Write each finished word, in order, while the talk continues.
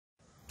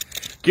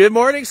Good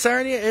morning,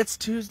 Sarnia. It's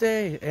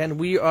Tuesday, and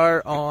we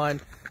are on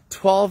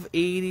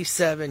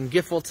 1287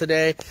 Giffel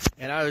today,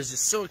 and I was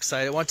just so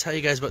excited. I want to tell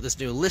you guys about this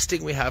new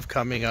listing we have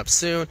coming up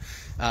soon.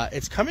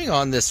 It's coming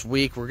on this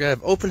week. We're going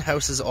to have open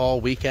houses all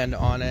weekend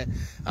on it,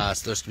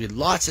 so there's going to be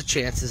lots of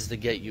chances to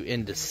get you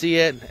in to see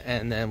it,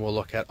 and then we'll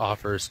look at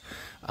offers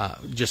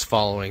just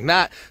following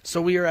that.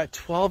 So we are at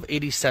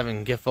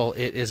 1287 Giffel.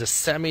 It is a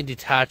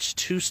semi-detached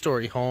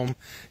two-story home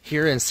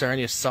here in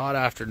Sarnia, sought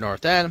after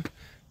North End.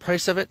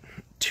 Price of it,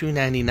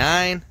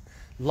 $299.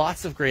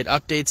 Lots of great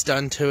updates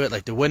done to it,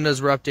 like the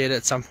windows were updated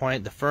at some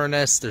point, the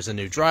furnace, there's a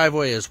new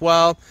driveway as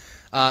well.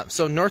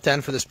 So North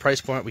End for this price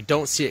point, we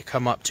don't see it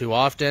come up too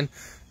often.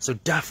 So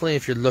definitely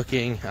if you're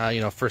looking,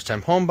 first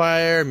time home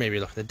buyer, maybe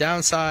you're looking to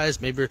downsize,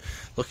 maybe you're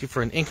looking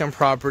for an income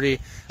property,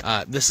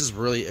 this is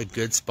really a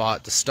good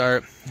spot to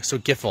start. So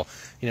Giffel,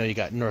 you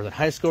got Northern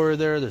High School over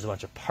there, there's a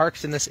bunch of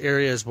parks in this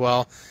area as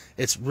well.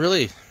 It's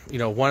really,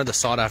 one of the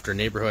sought after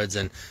neighborhoods,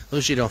 and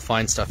usually you don't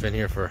find stuff in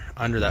here for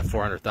under that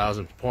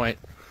 400,000 point.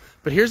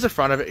 But here's the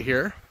front of it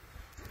here.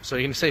 So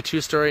you can say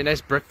two-story,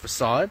 nice brick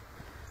facade.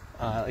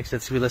 Like I said,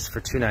 it's going to be listed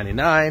for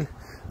 $299.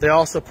 They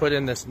also put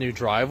in this new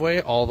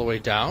driveway all the way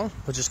down,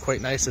 which is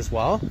quite nice as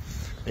well.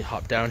 Let me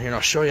hop down here and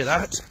I'll show you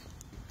that.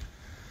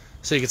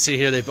 So you can see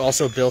here they've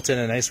also built in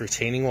a nice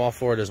retaining wall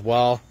for it as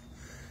well.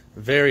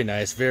 Very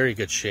nice, very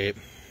good shape.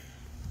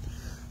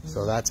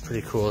 So that's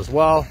pretty cool as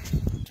well.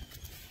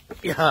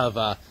 You have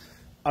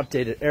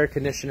updated air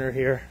conditioner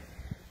here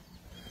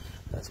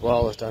as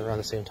well. It was done around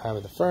the same time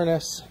with the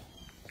furnace.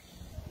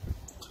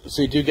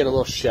 So you do get a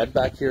little shed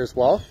back here as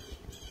well,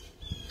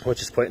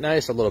 which is quite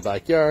nice. A little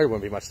backyard,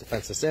 wouldn't be much to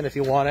fence this in if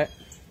you want it.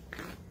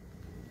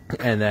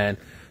 And then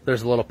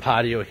there's a little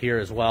patio here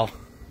as well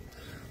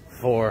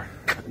for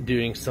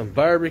doing some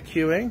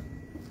barbecuing.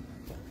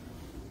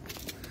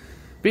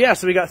 But yeah,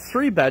 so we got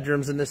 3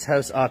 bedrooms in this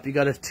house up. You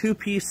got a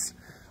 2-piece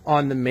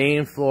on the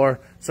main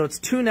floor, so it's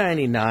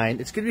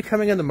 $299. It's going to be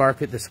coming on the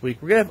market this week.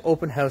 We're going to have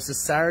open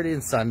houses Saturday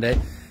and Sunday.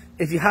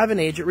 If you have an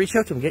agent, reach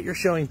out to them, get your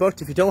showing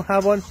booked. If you don't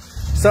have one,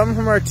 someone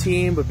from our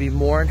team would be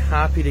more than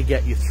happy to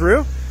get you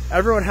through.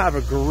 Everyone have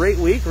a great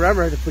week.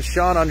 Remember to put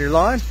Sean on your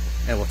lawn,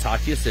 and we'll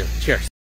talk to you soon. Cheers.